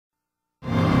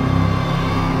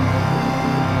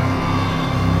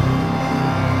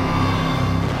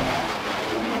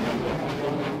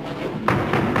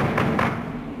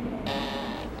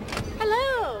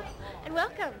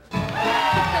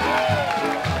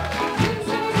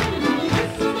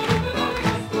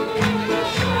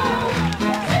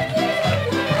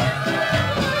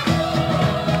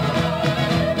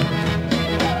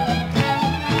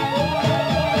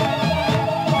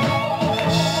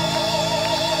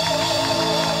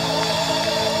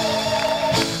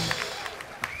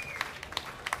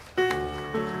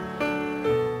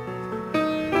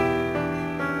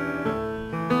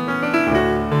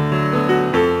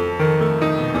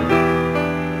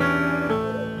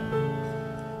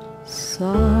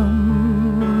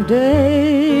Someday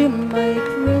my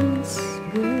prince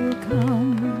will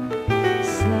come.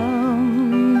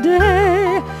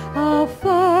 Someday I'll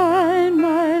find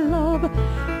my love,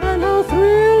 and how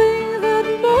thrilling that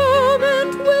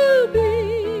moment will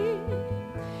be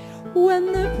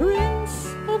when the prince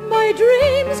of my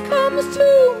dreams comes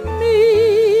to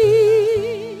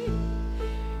me.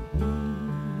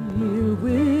 He'll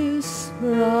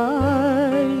whisper,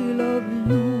 I love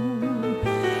you,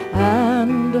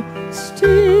 and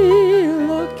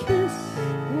steal a kiss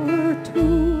or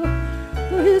two.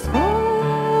 Though he's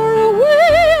far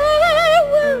away, I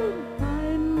will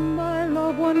find my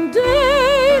love one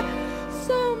day.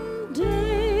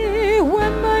 Someday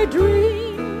when my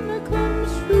dream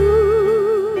comes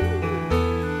true.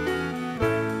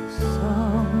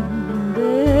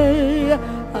 Someday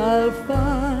I'll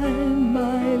find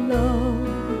my love,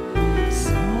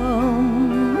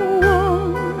 someone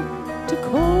to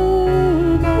call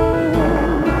my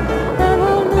own, and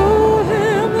I'll know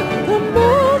him the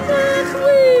moment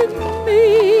we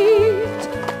meet,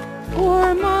 for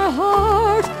my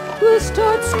heart will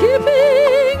start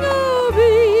skipping a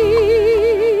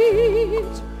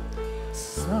beat.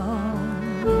 Someday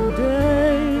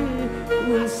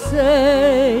we'll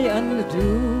say and do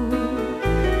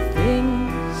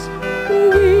things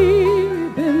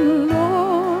we've been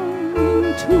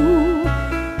longing to.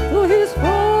 Though he's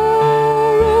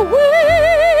far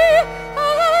away, I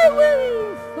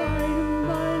will find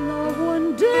my love one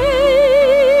day.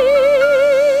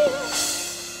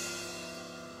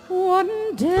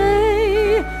 One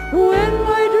day when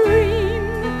my dream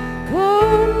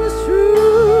comes true.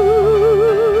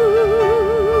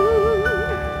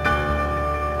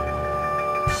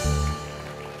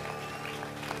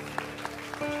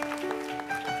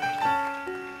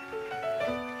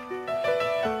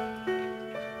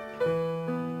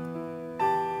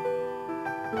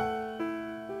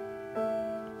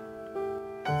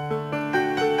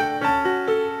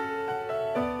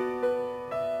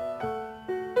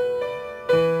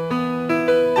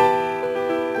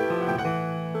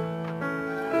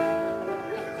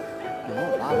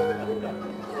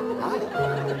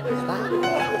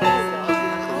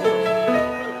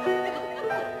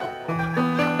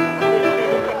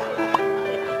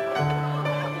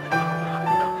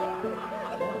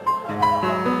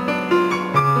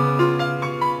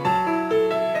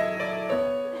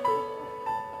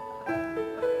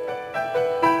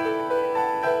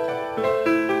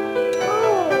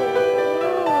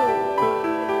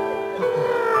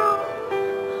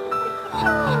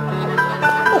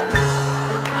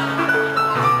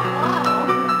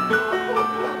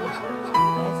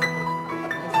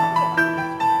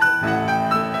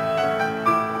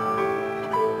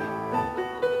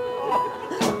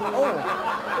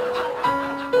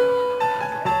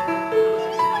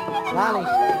 Ronnie,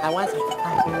 I want some.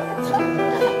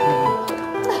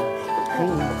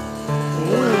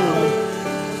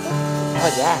 Oh,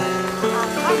 yeah.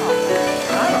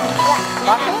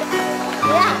 Bucket?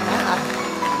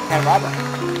 Yeah. And rubber.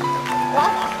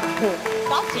 What?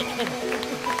 Bucket.